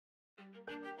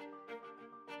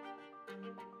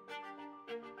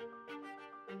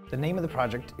The name of the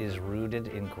project is Rooted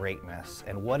in Greatness,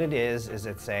 and what it is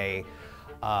it's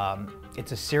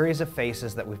a series of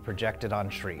faces that we've projected on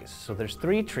trees. So there's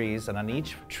 3 trees, and on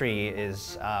each tree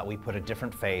is we put a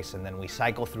different face, and then we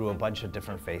cycle through a bunch of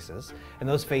different faces, and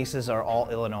those faces are all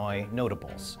Illinois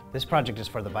notables. This project is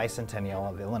for the bicentennial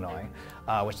of Illinois,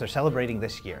 which they're celebrating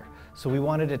this year. So we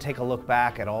wanted to take a look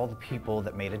back at all the people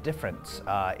that made a difference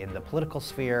in the political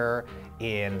sphere,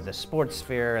 in the sports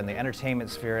sphere, in the entertainment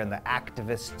sphere, in the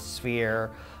activist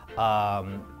sphere,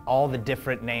 all the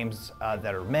different names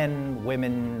that are men,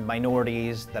 women,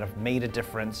 minorities that have made a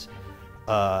difference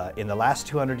in the last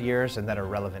 200 years and that are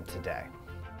relevant today.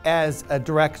 As a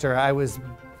director, I was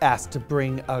asked to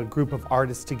bring a group of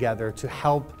artists together to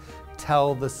help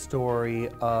tell the story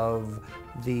of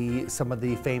some of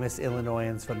the famous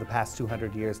Illinoisans from the past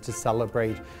 200 years, to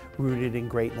celebrate Rooted in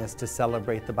Greatness, to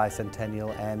celebrate the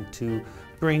bicentennial, and to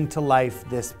bring to life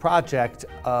this project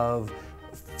of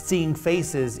seeing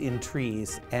faces in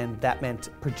trees. And that meant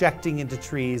projecting into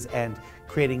trees and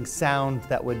creating sound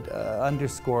that would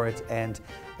underscore it and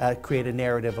create a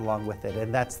narrative along with it.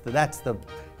 And that's the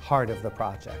heart of the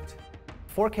project.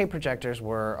 4K projectors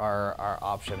were our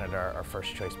option and our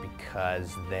first choice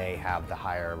because they have the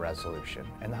higher resolution.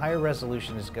 And the higher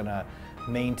resolution is going to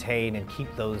maintain and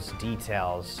keep those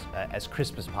details as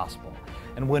crisp as possible.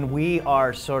 And when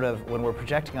we're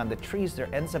projecting on the trees, there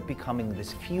ends up becoming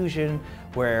this fusion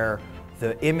where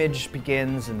the image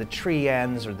begins and the tree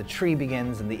ends, or the tree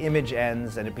begins and the image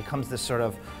ends, and it becomes this sort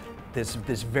of this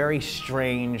very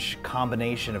strange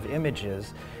combination of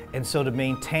images. And so to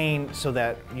maintain so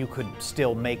that you could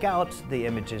still make out the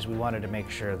images, we wanted to make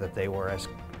sure that they were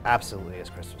absolutely as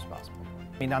crisp as possible.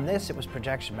 I mean, on this it was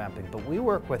projection mapping, but we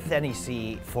work with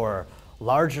NEC for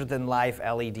larger than life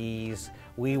LEDs.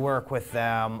 We work with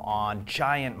them on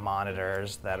giant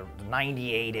monitors that are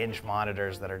 98-inch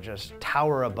monitors that are just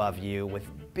tower above you with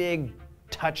big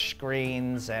touch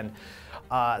screens. And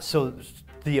so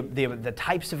the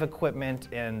types of equipment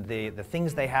and the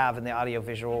things they have in the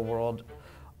audiovisual world,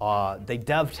 they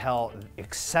dovetail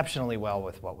exceptionally well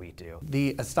with what we do.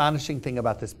 The astonishing thing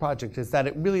about this project is that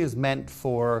it really is meant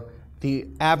for the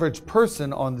average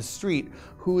person on the street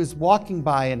who is walking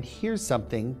by and hears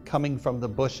something coming from the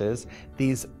bushes.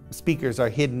 These speakers are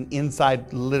hidden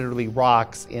inside literally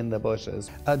rocks in the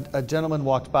bushes. A gentleman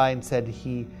walked by and said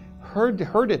he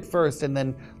heard it first and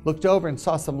then looked over and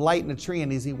saw some light in a tree,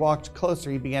 and as he walked closer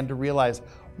he began to realize,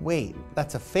 wait,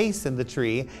 that's a face in the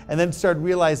tree, and then started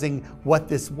realizing what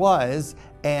this was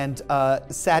and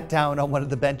sat down on one of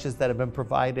the benches that have been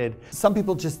provided. Some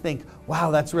people just think, wow,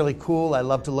 that's really cool, I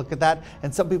love to look at that.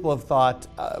 And some people have thought,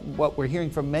 what we're hearing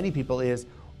from many people is,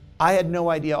 I had no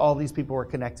idea all these people were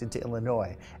connected to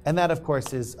Illinois. And that, of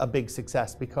course, is a big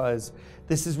success because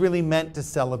this is really meant to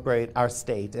celebrate our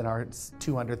state and our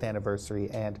 200th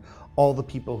anniversary and all the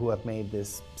people who have made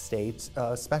this state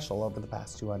special over the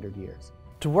past 200 years.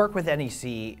 To work with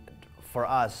NEC, for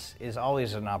us, is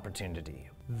always an opportunity.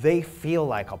 They feel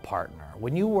like a partner.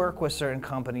 When you work with certain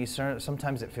companies,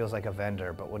 sometimes it feels like a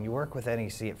vendor, but when you work with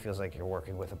NEC, it feels like you're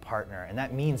working with a partner, and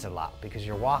that means a lot because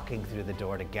you're walking through the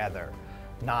door together,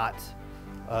 not,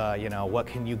 you know, what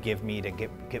can you give me to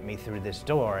get me through this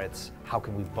door? It's how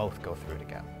can we both go through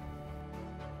together.